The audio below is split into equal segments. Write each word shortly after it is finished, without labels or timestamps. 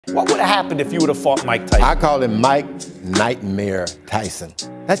What would have happened if you would have fought Mike Tyson? I call him Mike Nightmare Tyson.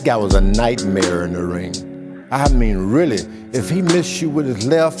 That guy was a nightmare in the ring. I mean, really, if he missed you with his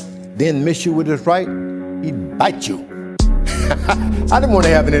left, then missed you with his right, he'd bite you. I didn't want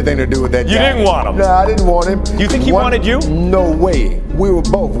to have anything to do with that guy. You didn't want him? No, I didn't want him. You think he wanted you? No way. We were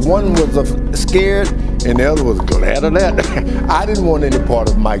both. One was scared and the other was glad of that. I didn't want any part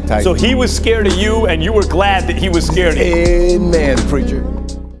of Mike Tyson. So he was scared of you and you were glad that he was scared of you? Amen, preacher.